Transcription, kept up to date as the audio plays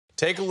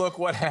Take a look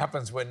what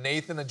happens when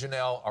Nathan and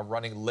Jenelle are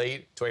running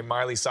late to a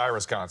Miley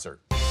Cyrus concert.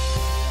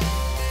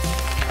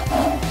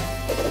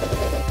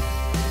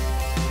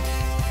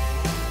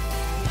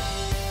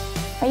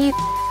 Are you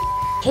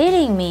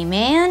kidding me,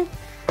 man?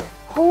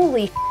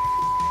 Holy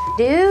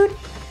dude.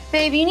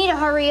 Babe, you need to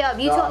hurry up.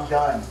 No, I'm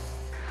done.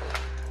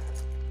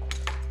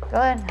 Go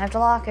ahead, I have to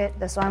lock it.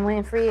 That's why I'm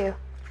waiting for you.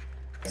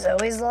 He's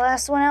always the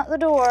last one out the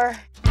door.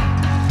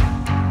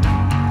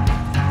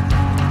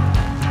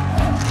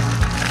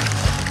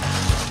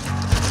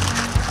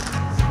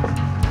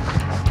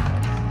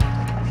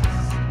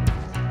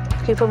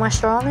 Can you put my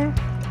straw in there?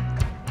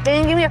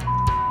 Didn't give me a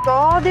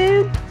straw,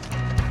 dude.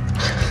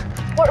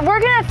 We're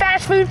working at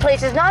fast food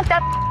places, not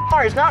that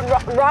hard. It's not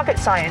rocket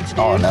science, dude.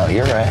 Oh, no,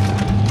 you're right.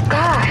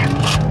 God.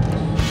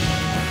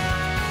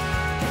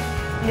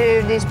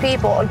 Dude, these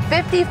people,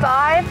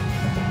 55,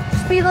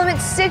 speed limit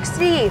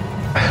 60.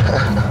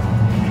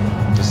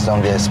 Just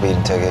don't get a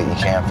speeding ticket. You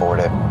can't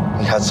afford it.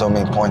 You got so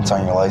many points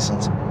on your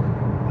license.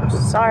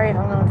 Sorry if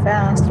I'm going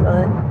fast,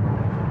 but...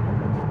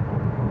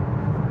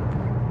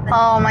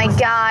 Oh my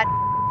God,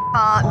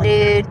 pop,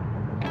 dude.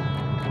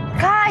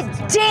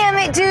 God damn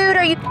it, dude,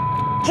 are you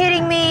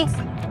kidding me?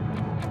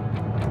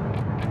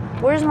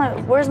 Where's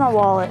my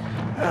wallet?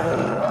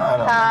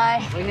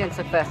 Hi. We didn't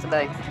so fast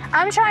today.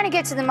 I'm trying to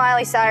get to the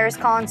Miley Cyrus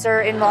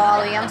concert in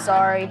Raleigh. I'm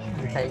sorry.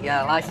 Okay, you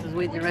got a license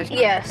with your restaurant?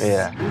 Yes.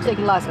 Yeah. You take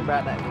your license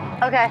right back.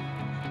 Okay.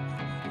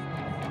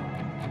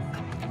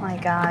 My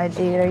God,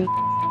 dude, are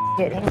you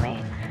kidding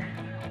me?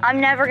 I'm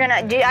never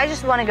gonna, dude, I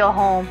just want to go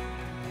home.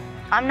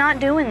 I'm not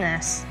doing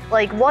this.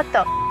 Like, what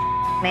the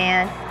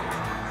man?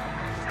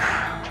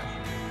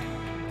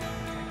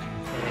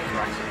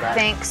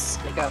 Thanks.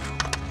 There you go.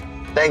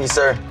 Thank you,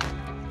 sir.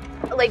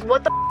 Like,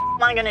 what the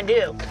am I gonna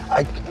do?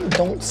 I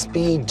don't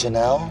speed,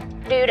 Jenelle.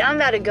 Dude, I'm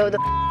about to go the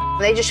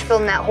they just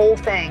filmed that whole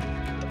thing.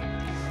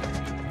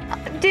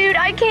 Dude,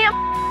 I can't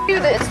do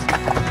this.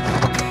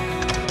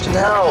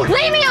 Jenelle!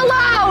 Leave me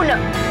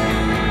alone!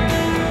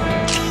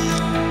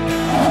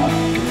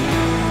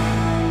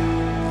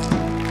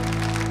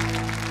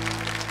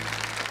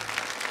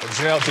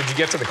 Jenelle, did you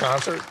get to the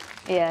concert?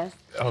 Yes.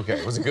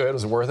 Okay, was it good?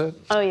 Was it worth it?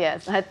 Oh,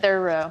 yes. I had third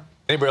row.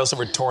 Anybody else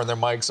ever torn their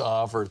mics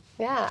off or?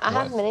 Yeah, I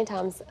have many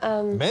times.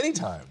 Many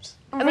times.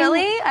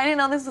 Really? I didn't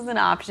know this was an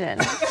option.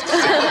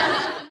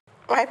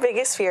 My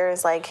biggest fear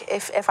is like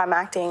if I'm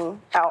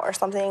acting out or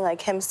something,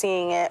 like him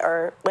seeing it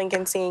or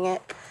Lincoln seeing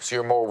it. So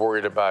you're more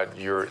worried about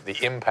the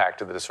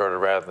impact of the disorder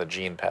rather than the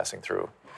gene passing through?